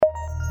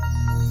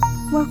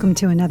Welcome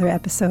to another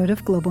episode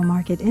of Global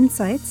Market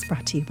Insights,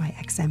 brought to you by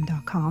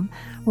XM.com,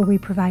 where we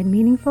provide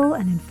meaningful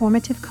and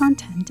informative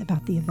content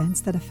about the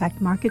events that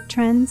affect market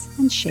trends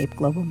and shape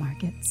global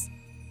markets.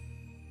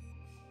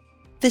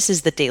 This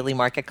is the Daily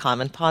Market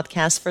Comment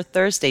podcast for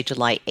Thursday,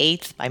 July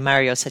 8th by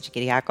Mario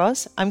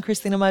Sachikiriakos. I'm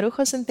Cristina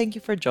Marujos, and thank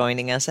you for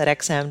joining us at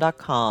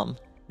XM.com.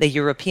 The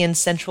European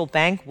Central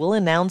Bank will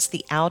announce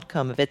the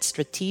outcome of its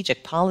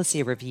strategic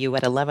policy review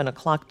at 11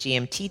 o'clock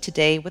GMT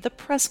today, with a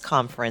press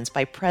conference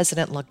by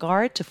President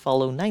Lagarde to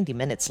follow 90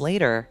 minutes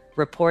later.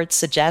 Reports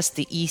suggest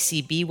the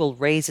ECB will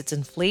raise its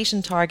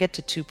inflation target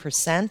to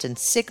 2% and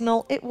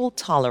signal it will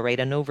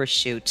tolerate an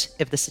overshoot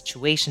if the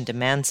situation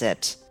demands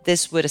it.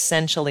 This would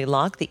essentially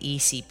lock the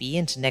ECB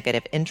into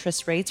negative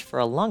interest rates for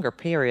a longer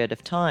period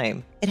of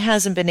time. It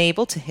hasn't been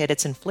able to hit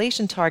its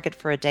inflation target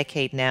for a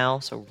decade now,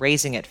 so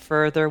raising it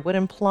further would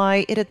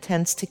imply it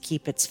intends to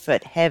keep its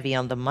foot heavy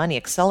on the money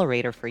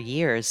accelerator for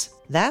years.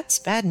 That's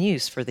bad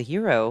news for the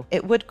euro.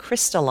 It would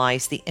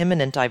crystallize the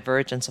imminent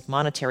divergence of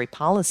monetary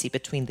policy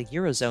between the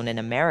Eurozone and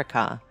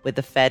America. With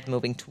the Fed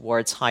moving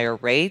towards higher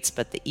rates,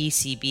 but the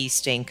ECB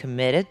staying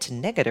committed to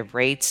negative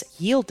rates,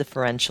 yield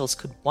differentials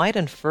could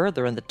widen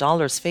further in the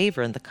dollar's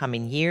favor in the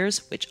coming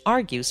years, which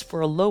argues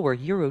for a lower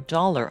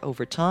euro-dollar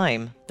over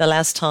time. The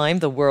last time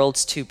the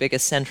world's two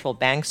biggest central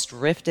banks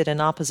drifted in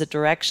opposite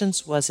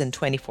directions was in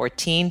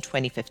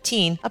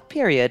 2014-2015, a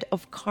period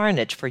of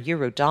carnage for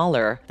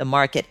euro-dollar. The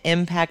market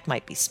impact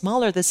might be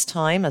smaller this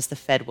time, as the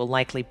Fed will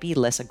likely be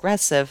less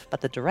aggressive,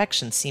 but the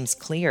direction seems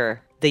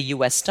clear. The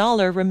US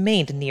dollar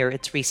remained near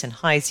its recent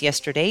highs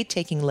yesterday,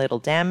 taking little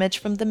damage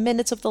from the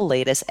minutes of the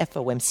latest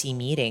FOMC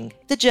meeting.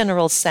 The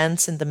general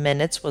sense in the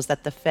minutes was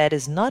that the Fed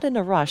is not in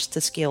a rush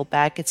to scale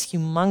back its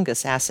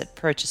humongous asset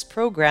purchase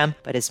program,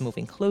 but is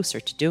moving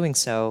closer to doing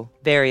so.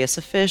 Various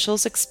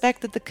officials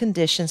expected the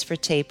conditions for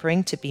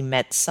tapering to be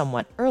met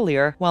somewhat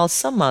earlier, while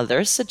some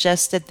others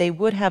suggested they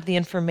would have the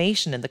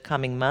information in the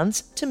coming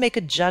months to make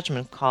a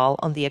judgment call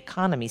on the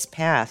economy's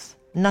path.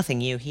 Nothing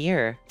new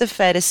here. The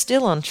Fed is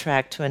still on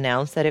track to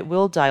announce that it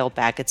will dial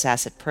back its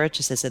asset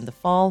purchases in the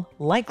fall,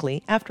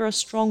 likely after a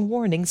strong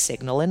warning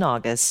signal in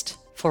August.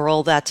 For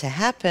all that to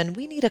happen,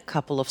 we need a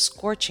couple of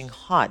scorching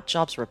hot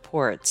jobs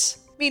reports.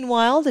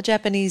 Meanwhile, the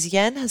Japanese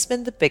yen has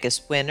been the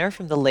biggest winner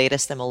from the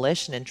latest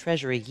demolition in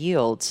Treasury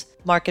yields.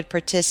 Market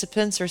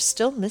participants are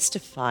still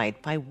mystified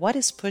by what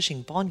is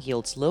pushing bond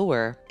yields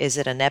lower. Is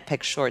it an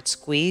epic short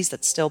squeeze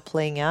that's still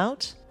playing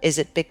out? Is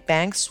it big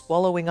banks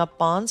swallowing up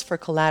bonds for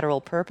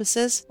collateral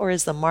purposes? Or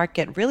is the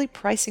market really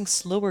pricing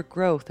slower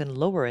growth and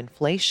lower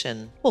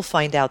inflation? We'll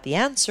find out the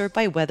answer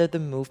by whether the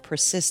move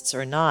persists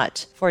or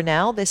not. For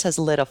now, this has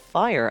lit a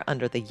fire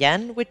under the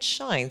yen, which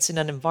shines in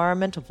an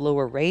environment of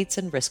lower rates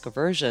and risk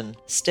aversion.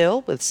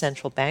 Still, with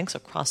central banks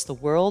across the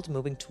world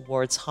moving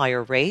towards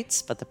higher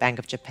rates, but the Bank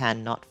of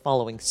Japan not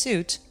following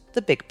suit,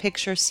 the big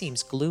picture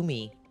seems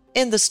gloomy.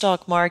 In the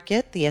stock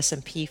market, the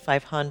S&P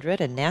 500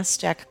 and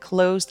Nasdaq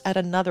closed at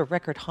another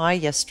record high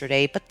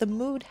yesterday, but the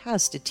mood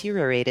has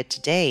deteriorated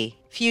today.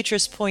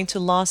 Futures point to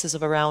losses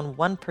of around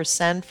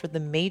 1% for the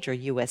major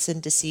U.S.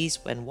 indices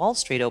when Wall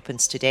Street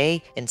opens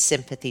today, in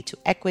sympathy to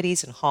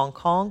equities in Hong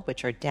Kong,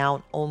 which are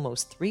down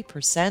almost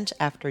 3%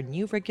 after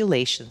new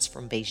regulations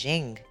from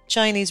Beijing.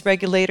 Chinese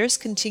regulators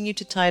continue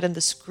to tighten the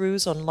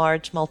screws on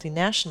large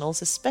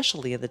multinationals,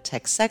 especially in the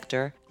tech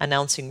sector,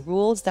 announcing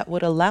rules that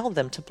would allow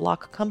them to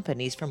block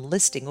companies from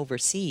listing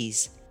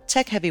overseas.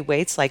 Tech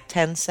heavyweights like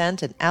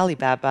Tencent and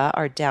Alibaba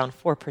are down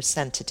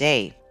 4%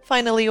 today.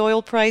 Finally,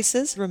 oil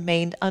prices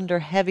remained under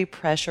heavy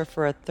pressure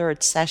for a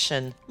third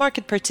session.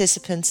 Market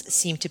participants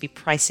seem to be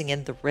pricing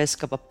in the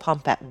risk of a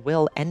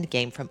pump-at-will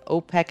endgame from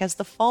OPEC as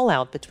the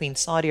fallout between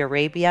Saudi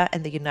Arabia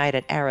and the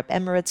United Arab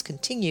Emirates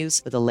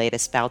continues, with the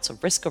latest bouts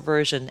of risk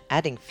aversion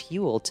adding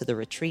fuel to the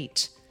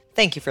retreat.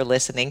 Thank you for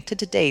listening to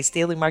today's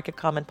Daily Market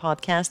Comment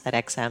podcast at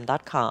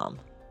XM.com.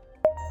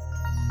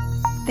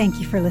 Thank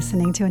you for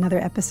listening to another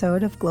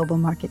episode of Global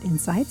Market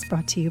Insights,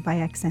 brought to you by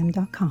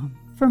XM.com.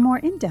 For more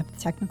in-depth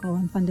technical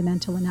and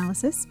fundamental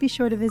analysis, be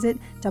sure to visit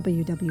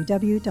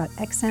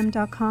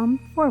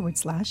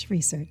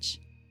www.xm.com/research.